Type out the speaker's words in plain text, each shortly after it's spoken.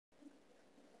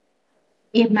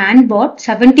A man bought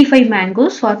 75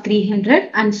 mangoes for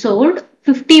 300 and sold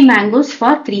 50 mangoes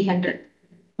for 300.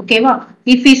 Okay, wow.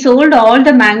 If we sold all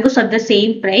the mangoes at the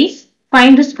same price,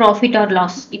 find this profit or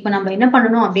loss. இப்போ நம்ம என்ன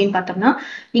பண்ணணும் அப்படின்னு பார்த்தோம்னா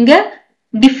இங்க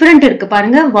different இருக்கு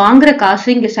பாருங்க. வாங்குற காசு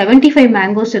இங்க 75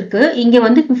 மேங்கோஸ் இருக்கு, இங்க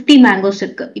வந்து 50 மேங்கோஸ்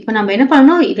இருக்கு. இப்போ நம்ம என்ன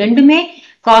பண்ணணும், ரெண்டுமே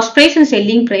cost price and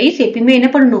selling price எப்பயுமே என்ன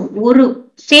பண்ணணும், ஒரு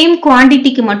சேம்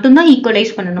குவான்டிட்டிக்கு மட்டும்தான்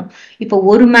ஈக்குவலைஸ் பண்ணணும். இப்போ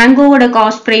ஒரு மேங்கோவோட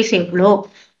காஸ்ட் பிரைஸ் எவ்வளோ,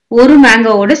 ஒரு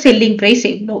மேங்கோவோட செல்லிங் பிரைஸ்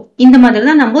எவ்வளோ, இந்த மாதிரி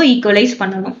தான் நம்ம ஈக்குவலைஸ்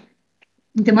பண்ணணும்.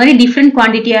 இந்த மாதிரி டிஃப்ரெண்ட்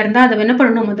குவான்டிட்டியா இருந்தா அதை என்ன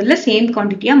பண்ணணும், முதல்ல சேம்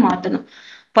குவான்டிட்டியா மாத்தணும்.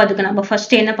 இப்போ அதுக்கு நம்ம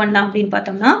ஃபர்ஸ்ட் என்ன பண்ணலாம் அப்படின்னு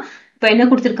பார்த்தோம்னா, இப்போ என்ன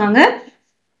கொடுத்துருக்காங்க,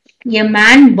 a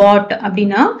man bought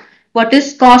அப்படின்னா what is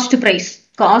cost price?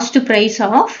 Cost price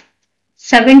of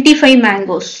 75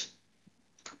 mangoes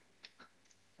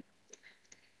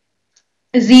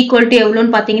is equal to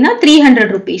எவ்வளோன்னு பார்த்தீங்கன்னா 300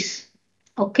 rupees.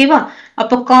 ஓகேவா?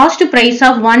 அப்போ காஸ்ட் பிரைஸ்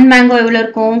ஆஃப் 1 மேங்கோ எவ்வளவு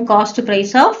இருக்கும், cost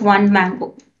price of 1 mango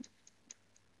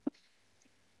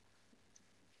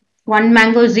 1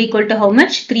 mango is equal to how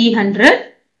much, 300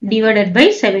 divided by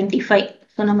 75.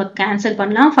 So நம்ம cancel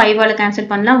பண்ணலாம், 5 ஆல cancel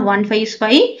பண்ணலாம், 1 5 is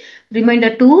 5, remainder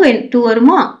 2 and 2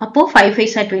 வருமா, அப்போ 5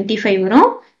 5 are 25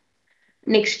 வரும்.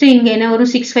 next இங்க என்ன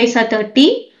வரும், 6 5 are 30,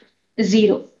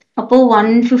 0, அப்போ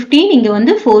 115, இங்க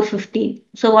வந்து 415.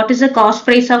 so what is the cost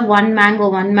price of 1 mango?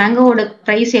 1 mango ஓட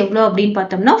price எவ்வளோ அப்படின்னு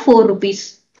பார்த்தோம்னா 4 rupees.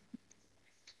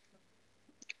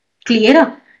 கிளியரா?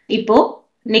 இப்போ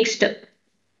next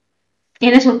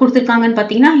என்ன கொடுத்துருக்காங்கன்னு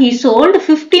பார்த்தீங்கன்னா, he sold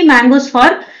 50 mangoes for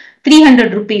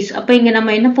 300 rupees. அப்போ இங்க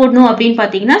நம்ம என்ன போடணும் அப்படின்னு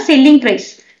பார்த்தீங்கன்னா, selling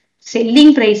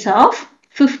price of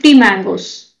 50 mangoes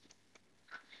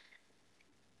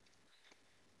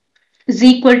is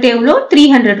equal to எவ்வளோ,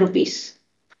 300 rupees.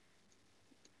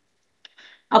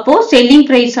 அப்போ selling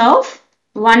price of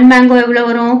 1 mango எவ்வளோ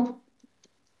வரும்,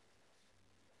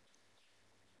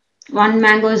 1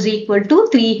 mango is equal to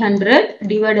 300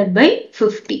 divided by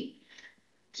 50.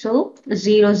 So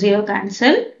 0 0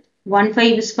 cancel, 1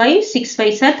 5 is 5, 6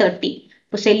 5 are 30.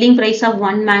 So selling price of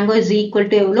 1 mango is equal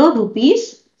to எவ்வளோ, rupees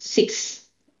 6.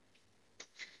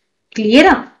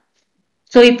 கிளியரா?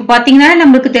 So இப்போ பார்த்தீங்கன்னா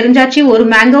நம்மளுக்கு தெரிஞ்சாச்சு ஒரு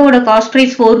மேங்கோவோட காஸ்ட்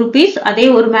ப்ரைஸ் 4 rupees, அதே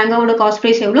ஒரு மேங்கோவோட காஸ்ட்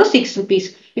ப்ரைஸ் எவ்வளோ, 6 rupees.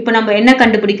 இப்போ நம்ம என்ன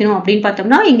கண்டுபிடிக்கணும் அப்படின்னு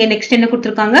பார்த்தோம்னா, இங்க நெக்ஸ்ட் என்ன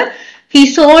கொடுத்துருக்காங்க, he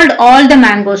sold all the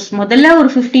mangoes. முதல்ல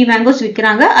ஒரு 50 மேங்கோஸ்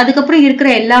விற்கிறாங்க, அதுக்கப்புறம்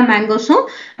இருக்கிற எல்லா மேங்கோஸும்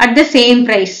at the same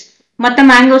price. மற்ற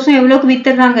மேங்கோஸும் எவ்வளோக்கு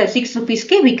வித்துறாங்க, 6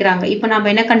 rupeesக்கே விற்கிறாங்க. இப்போ நம்ம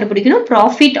என்ன கண்டுபிடிக்கணும்,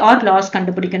 ப்ராஃபிட் ஆர் லாஸ்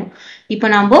கண்டுபிடிக்கணும். இப்போ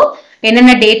நம்ம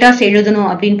என்னென்ன டேட்டாஸ் எழுதணும்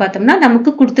அப்படின்னு பார்த்தோம்னா,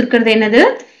 நமக்கு கொடுத்துருக்கிறது என்னது,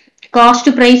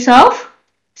 காஸ்ட் பிரைஸ் ஆஃப்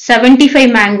 75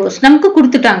 மேங்கோஸ் நமக்கு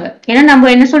கொடுத்துட்டாங்க. ஏன்னா நம்ம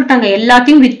என்ன சொல்லிட்டாங்க,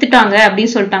 எல்லாத்தையும் வித்துட்டாங்க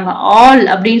அப்படின்னு சொல்லிட்டாங்க. ஆல்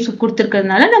அப்படின்னு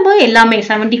கொடுத்துருக்கிறதுனால நம்ம எல்லாமே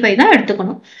 75 தான்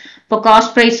எடுத்துக்கணும். இப்போ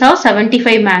cost price of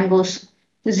 75 mangoes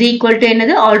is equal to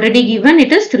என்னது, already given,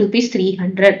 it is rupees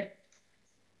 300.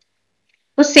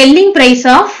 இப்போ செல்லிங் பிரைஸ்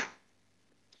ஆஃப்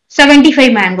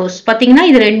 75 மேங்கோஸ் பாத்தீங்கன்னா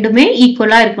இது ரெண்டுமே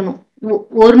ஈக்குவலா இருக்கணும்.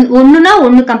 ஒண்ணுனா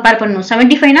ஒன்னு கம்பேர் பண்ணணும்,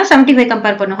 75னா 75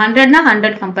 கம்பேர் பண்ணணும், 100னா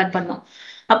 100 கம்பேர் பண்ணணும்.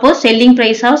 அப்போ selling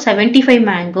price of 75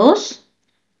 mangoes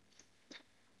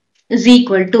is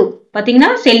equal to,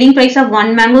 பாத்தீங்கன்னா selling price of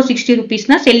 1 mango 60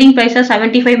 rupeesனா selling price of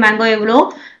 75 mango எவ்வளோ,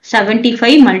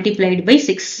 75 multiplied by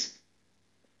 6.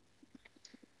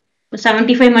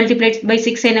 75 multiplied by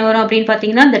 6 என்ன வரும் அப்படின்னு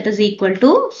பாத்தீங்கன்னா, that is equal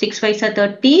to 6 5 are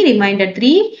 30, remainder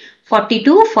 3,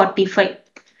 42, 45.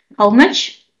 How much?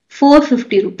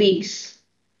 450 rupees.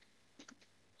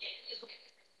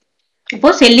 அப்போ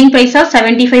selling price of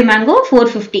 75 mango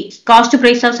 450, cost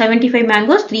price of 75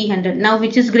 mangoes 300. Now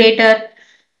which is greater?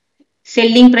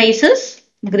 Selling price is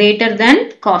greater than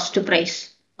cost price.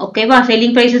 Okay வா?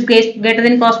 Selling price is greater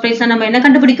than cost price. நம்ம என்ன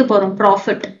கண்டுபிடிக்க போறோம்?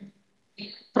 Profit.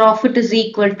 Profit is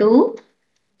equal to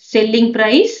selling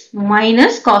price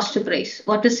minus cost price.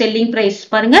 What is selling price?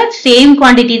 பாருங்க same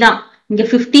quantity தான். இங்க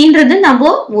 15ன்றது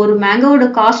நம்ம ஒரு மேங்கோவோட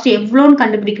காஸ்ட் எவ்வளோன்னு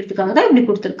கண்டுபிடிக்கிறதுக்காக தான் இப்படி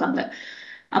கொடுத்துருக்காங்க.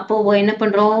 அப்போ என்ன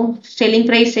பண்றோம், selling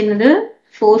price என்னது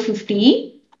 450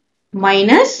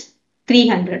 minus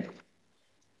 300.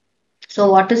 So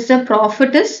what is the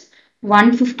profit is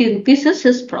 150 rupees is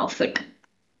his profit.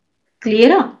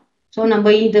 Clear? So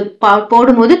நம்ம இது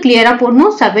போடும்போது கிளியரா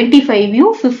போடணும்.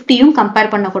 75யும் 50யும் கம்பேர்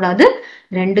பண்ணக்கூடாது,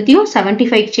 ரெண்டுத்தையும்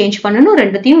 75 சேஞ்ச் பண்ணணும்,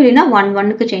 ரெண்டுத்தையும் இல்லைன்னா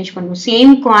 1 சேஞ்ச் பண்ணணும்.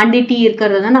 சேம் குவான்டிட்டி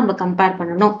இருக்கிறத தான் நம்ம கம்பேர்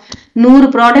பண்ணணும். 100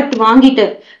 ப்ராடக்ட் வாங்கிட்டு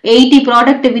 80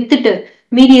 ப்ராடக்ட் வித்துட்டு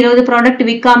மீதி 20 ப்ராடக்ட்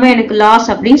விற்காம எனக்கு லாஸ்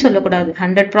அப்படின்னு சொல்லக்கூடாது.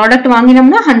 100 ப்ராடக்ட்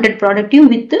வாங்கினோம்னா 100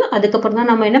 ப்ராடக்டையும் வித்து அதுக்கப்புறம்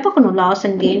தான் நம்ம என்ன பார்க்கணும், லாஸ்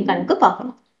அண்ட் கெயின் கணக்கு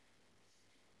பார்க்கணும்.